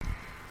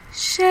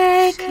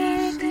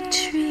shaking the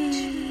trees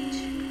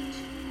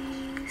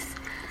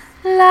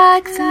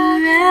like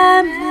the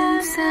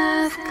remnants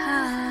of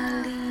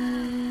Kali,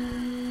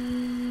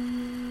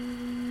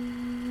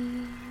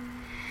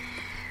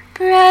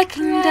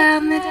 breaking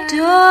down the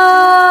door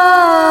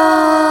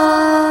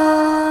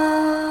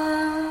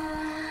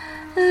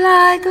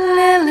like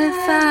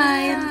Lilith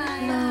I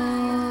implore,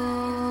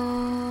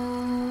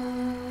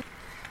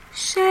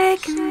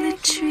 shaking the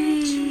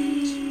trees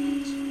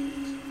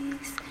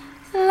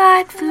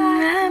like the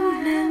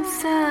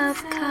remnants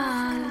of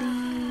Kali,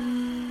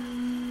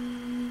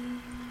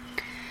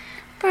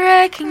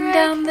 breaking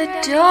down the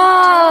door.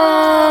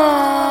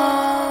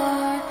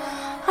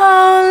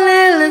 Oh,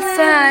 Lilith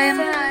I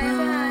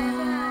implore,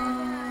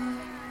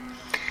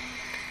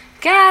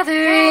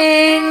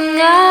 gathering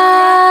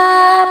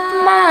up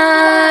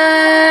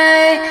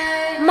my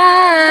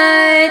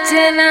might,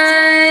 and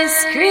I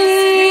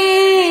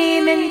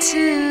scream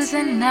into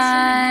the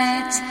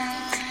night,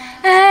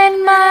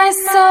 and my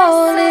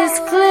soul is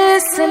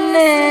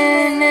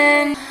glistening,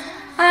 and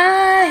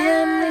I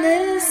am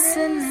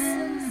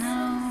listening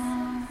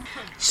now,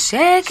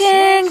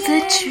 shaking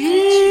the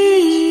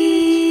trees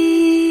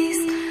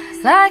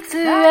like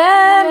the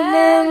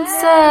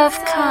remnants of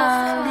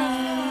Kali,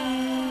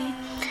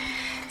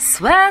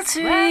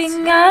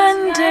 sweltering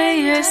under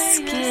your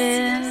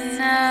skin.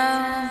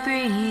 Now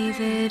breathe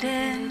it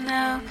in,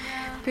 now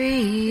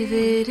breathe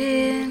it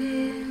in.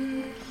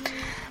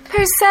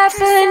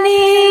 Persephone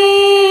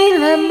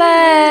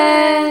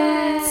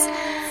laments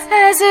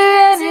as her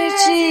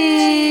energy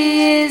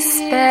is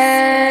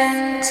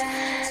spent,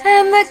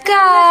 and the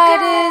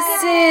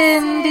goddess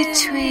in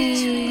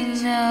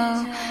between.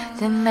 Oh,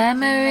 the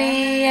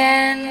memory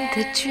and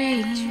the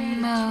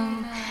dream.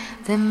 Oh,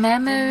 the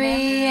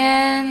memory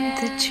and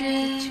the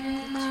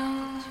dream.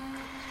 Oh,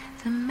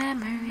 the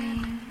memory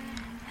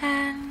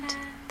and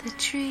the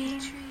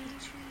dream.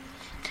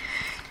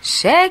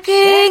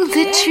 Shaking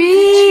the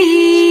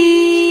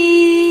trees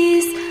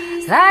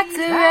like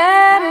the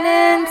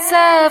remnants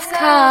of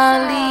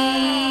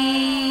Kali,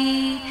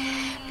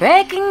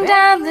 breaking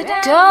down the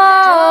door.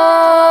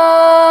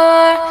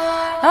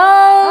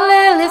 Oh,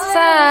 Lilith I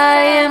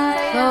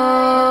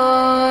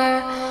implore.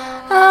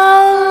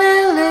 Oh,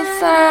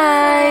 Lilith I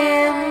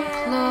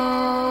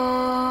implore.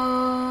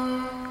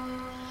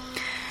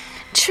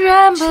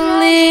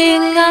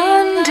 Trembling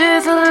under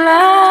the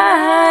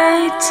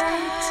light,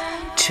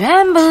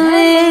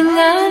 trembling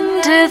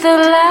under the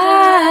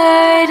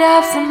light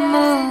of the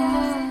moon.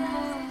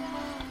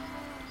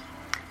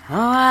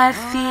 Oh, I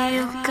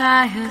feel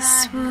Gaia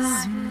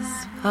swoon.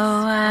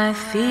 Oh, I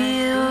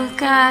feel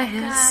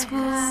Gaia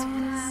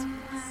swoon,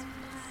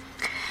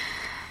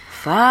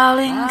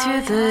 falling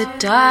through the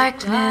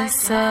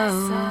darkness.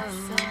 Oh,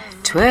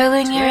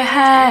 twirling your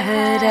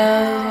head.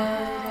 Oh,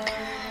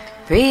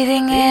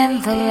 breathing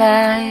in the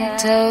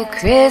light. Oh,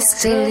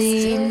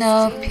 crystalline.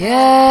 Oh,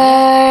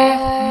 pure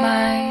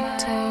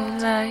might. Oh,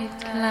 light,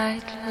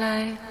 light,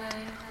 light.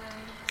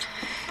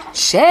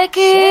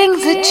 Shaking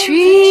the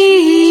trees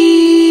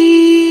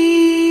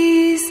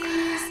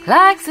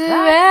like the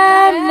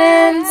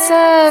remnants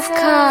of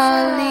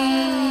Kali,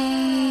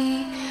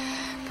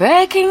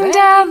 breaking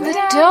down the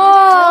door.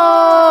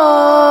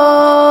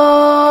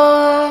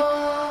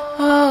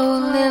 Oh,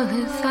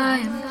 Lilith I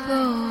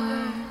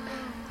implore.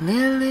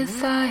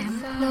 Lilith I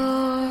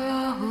implore.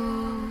 Oh,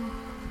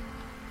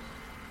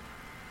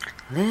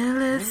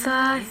 Lilith I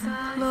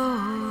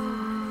implore.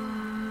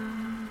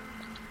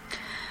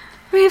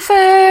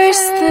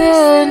 Reverse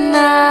the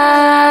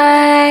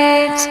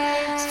night,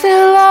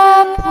 fill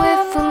up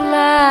with the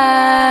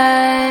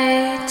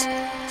light,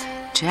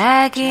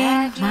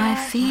 dragging my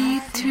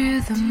feet through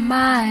the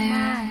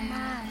mire.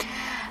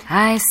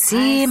 I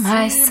see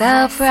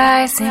myself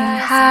rising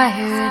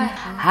higher and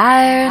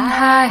higher and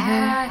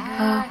higher,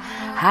 oh,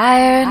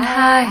 higher and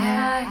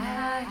higher,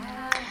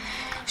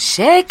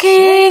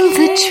 shaking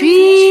the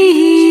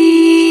trees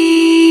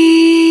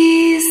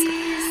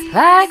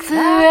like the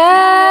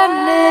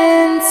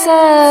remnants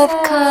of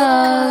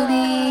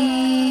Kali,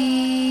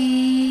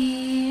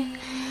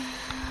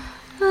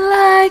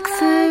 like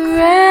the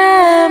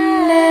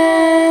remnants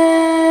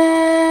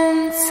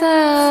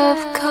of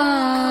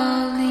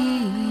Kali,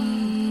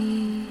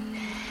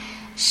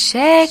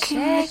 shaking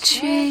the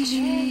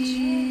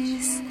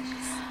trees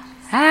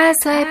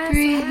as I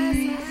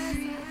breathe,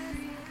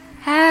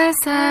 as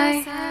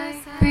I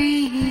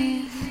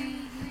breathe,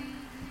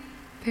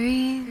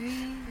 breathe.